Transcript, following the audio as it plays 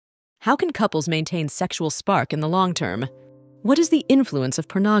How can couples maintain sexual spark in the long term? What is the influence of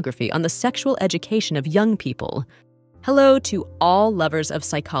pornography on the sexual education of young people? Hello to all lovers of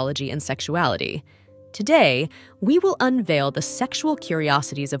psychology and sexuality. Today, we will unveil the sexual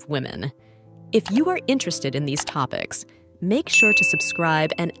curiosities of women. If you are interested in these topics, make sure to subscribe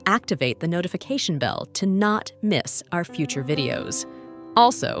and activate the notification bell to not miss our future videos.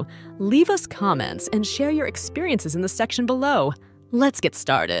 Also, leave us comments and share your experiences in the section below. Let's get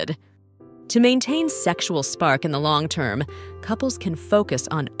started. To maintain sexual spark in the long term, couples can focus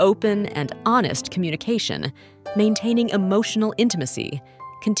on open and honest communication, maintaining emotional intimacy,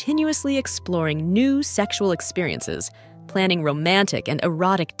 continuously exploring new sexual experiences, planning romantic and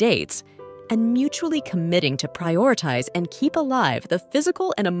erotic dates, and mutually committing to prioritize and keep alive the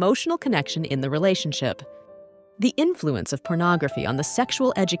physical and emotional connection in the relationship. The influence of pornography on the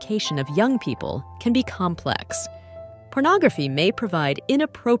sexual education of young people can be complex. Pornography may provide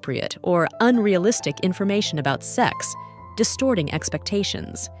inappropriate or unrealistic information about sex, distorting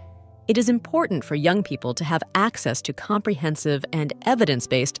expectations. It is important for young people to have access to comprehensive and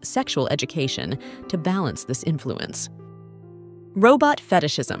evidence-based sexual education to balance this influence. Robot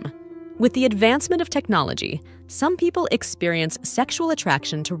fetishism. With the advancement of technology, some people experience sexual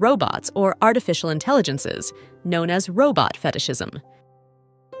attraction to robots or artificial intelligences, known as robot fetishism.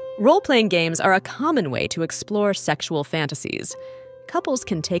 Role-playing games are a common way to explore sexual fantasies. Couples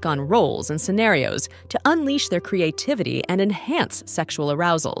can take on roles and scenarios to unleash their creativity and enhance sexual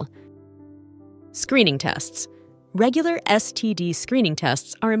arousal. Screening tests. Regular STD screening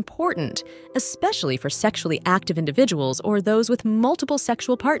tests are important, especially for sexually active individuals or those with multiple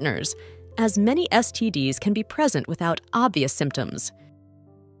sexual partners, as many STDs can be present without obvious symptoms.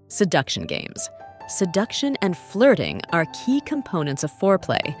 Seduction games. Seduction and flirting are key components of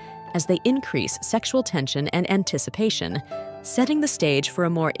foreplay, as they increase sexual tension and anticipation, setting the stage for a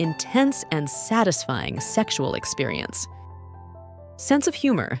more intense and satisfying sexual experience. Sense of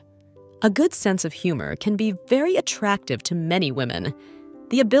humor. A good sense of humor can be very attractive to many women.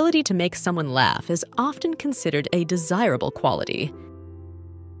 The ability to make someone laugh is often considered a desirable quality.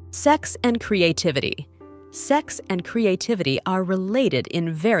 Sex and creativity. Sex and creativity are related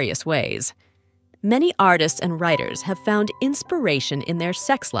in various ways. Many artists and writers have found inspiration in their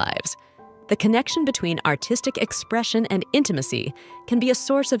sex lives. The connection between artistic expression and intimacy can be a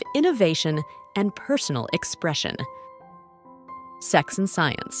source of innovation and personal expression. Sex and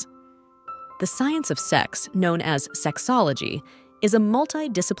science. The science of sex, known as sexology, is a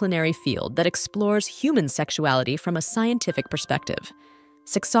multidisciplinary field that explores human sexuality from a scientific perspective.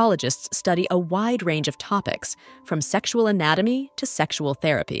 Sexologists study a wide range of topics, from sexual anatomy to sexual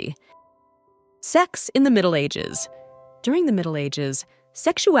therapy. Sex in the Middle Ages. During the Middle Ages,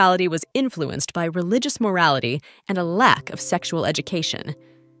 sexuality was influenced by religious morality and a lack of sexual education.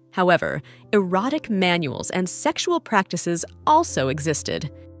 However, erotic manuals and sexual practices also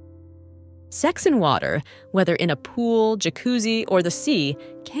existed. Sex in water, whether in a pool, jacuzzi, or the sea,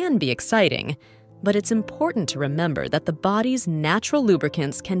 can be exciting, but it's important to remember that the body's natural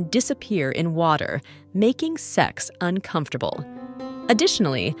lubricants can disappear in water, making sex uncomfortable.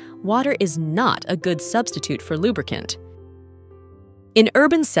 Additionally, water is not a good substitute for lubricant. In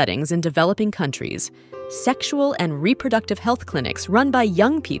urban settings in developing countries, sexual and reproductive health clinics run by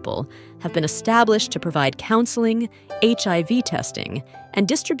young people have been established to provide counseling, HIV testing, and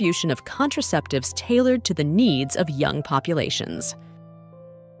distribution of contraceptives tailored to the needs of young populations.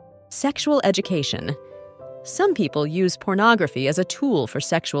 Sexual education. Some people use pornography as a tool for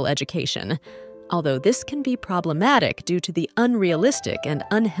sexual education, although this can be problematic due to the unrealistic and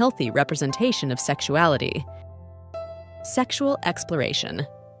unhealthy representation of sexuality. Sexual exploration.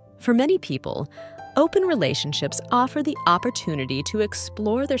 For many people, open relationships offer the opportunity to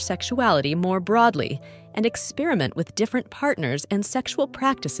explore their sexuality more broadly and experiment with different partners and sexual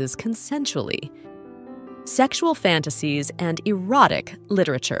practices consensually. Sexual fantasies and erotic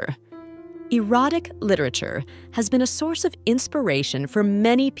literature. Erotic literature has been a source of inspiration for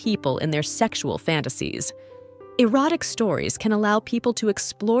many people in their sexual fantasies. Erotic stories can allow people to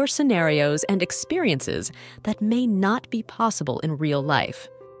explore scenarios and experiences that may not be possible in real life.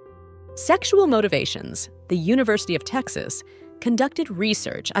 Sexual motivations. The University of Texas conducted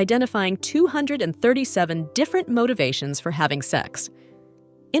research identifying 237 different motivations for having sex.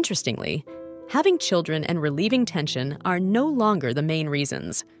 Interestingly, having children and relieving tension are no longer the main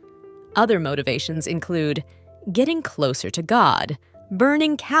reasons. Other motivations include getting closer to God,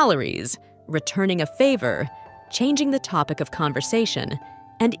 burning calories, returning a favor, changing the topic of conversation,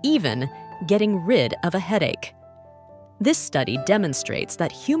 and even getting rid of a headache. This study demonstrates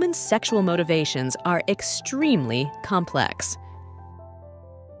that human sexual motivations are extremely complex.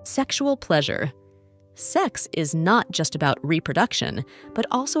 Sexual pleasure. Sex is not just about reproduction, but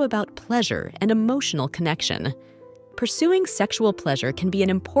also about pleasure and emotional connection. Pursuing sexual pleasure can be an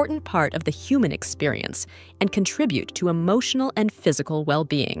important part of the human experience and contribute to emotional and physical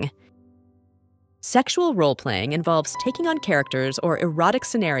well-being. Sexual role-playing involves taking on characters or erotic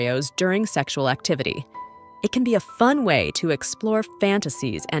scenarios during sexual activity. It can be a fun way to explore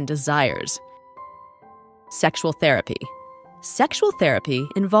fantasies and desires. Sexual therapy. Sexual therapy,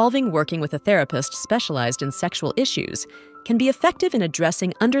 involving working with a therapist specialized in sexual issues, can be effective in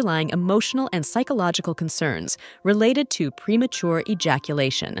addressing underlying emotional and psychological concerns related to premature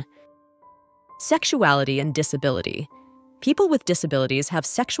ejaculation. Sexuality and disability. People with disabilities have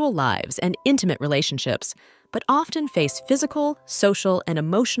sexual lives and intimate relationships, but often face physical, social, and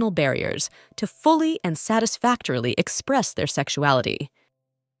emotional barriers to fully and satisfactorily express their sexuality.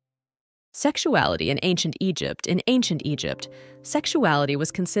 Sexuality in ancient Egypt. In ancient Egypt, sexuality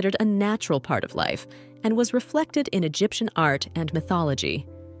was considered a natural part of life and was reflected in Egyptian art and mythology.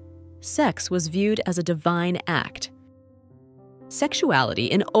 Sex was viewed as a divine act. Sexuality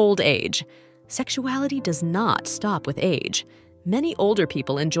in old age. Sexuality does not stop with age. Many older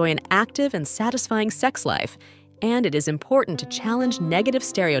people enjoy an active and satisfying sex life, and it is important to challenge negative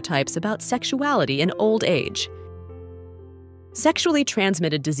stereotypes about sexuality in old age. Sexually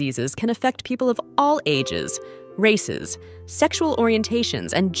transmitted diseases can affect people of all ages, races, sexual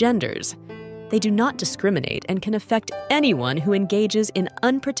orientations, and genders. They do not discriminate and can affect anyone who engages in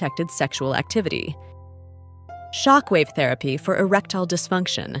unprotected sexual activity. Shockwave therapy for erectile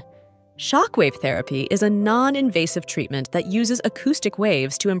dysfunction. Shockwave therapy is a non-invasive treatment that uses acoustic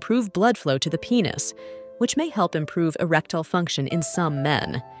waves to improve blood flow to the penis, which may help improve erectile function in some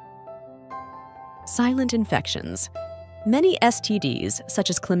men. Silent infections. Many STDs,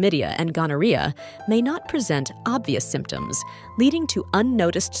 such as chlamydia and gonorrhea, may not present obvious symptoms, leading to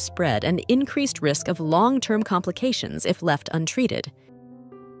unnoticed spread and increased risk of long-term complications if left untreated.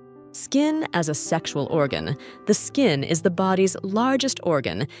 Skin as a sexual organ. The skin is the body's largest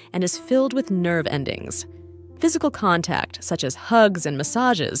organ and is filled with nerve endings. Physical contact, such as hugs and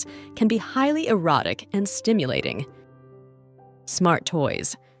massages, can be highly erotic and stimulating. Smart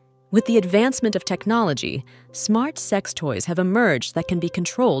toys. With the advancement of technology, smart sex toys have emerged that can be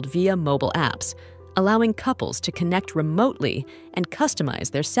controlled via mobile apps, allowing couples to connect remotely and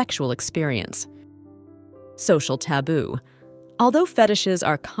customize their sexual experience. Social taboo. Although fetishes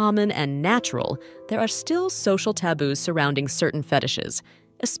are common and natural, there are still social taboos surrounding certain fetishes,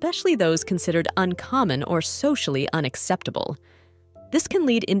 especially those considered uncommon or socially unacceptable. This can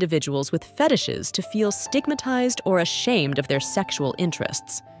lead individuals with fetishes to feel stigmatized or ashamed of their sexual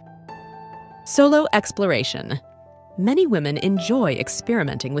interests. Solo exploration. Many women enjoy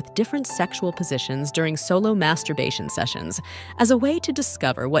experimenting with different sexual positions during solo masturbation sessions as a way to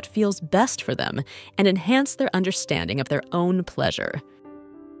discover what feels best for them and enhance their understanding of their own pleasure.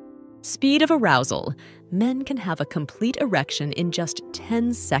 Speed of arousal. Men can have a complete erection in just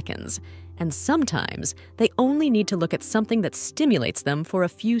 10 seconds, and sometimes they only need to look at something that stimulates them for a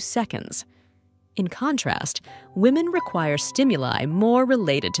few seconds. In contrast, women require stimuli more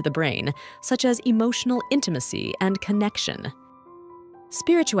related to the brain, such as emotional intimacy and connection.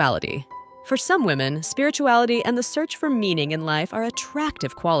 Spirituality. For some women, spirituality and the search for meaning in life are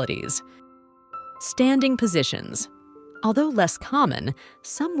attractive qualities. Standing positions. Although less common,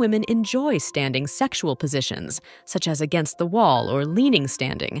 some women enjoy standing sexual positions, such as against the wall or leaning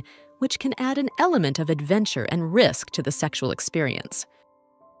standing, which can add an element of adventure and risk to the sexual experience.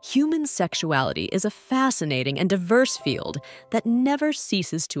 Human sexuality is a fascinating and diverse field that never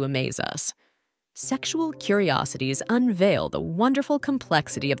ceases to amaze us. Sexual curiosities unveil the wonderful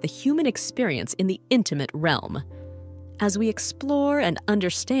complexity of the human experience in the intimate realm. As we explore and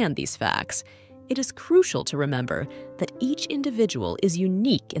understand these facts, it is crucial to remember that each individual is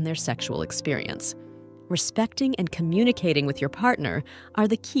unique in their sexual experience. Respecting and communicating with your partner are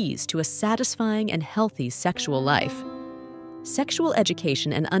the keys to a satisfying and healthy sexual life. Sexual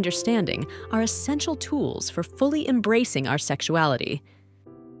education and understanding are essential tools for fully embracing our sexuality.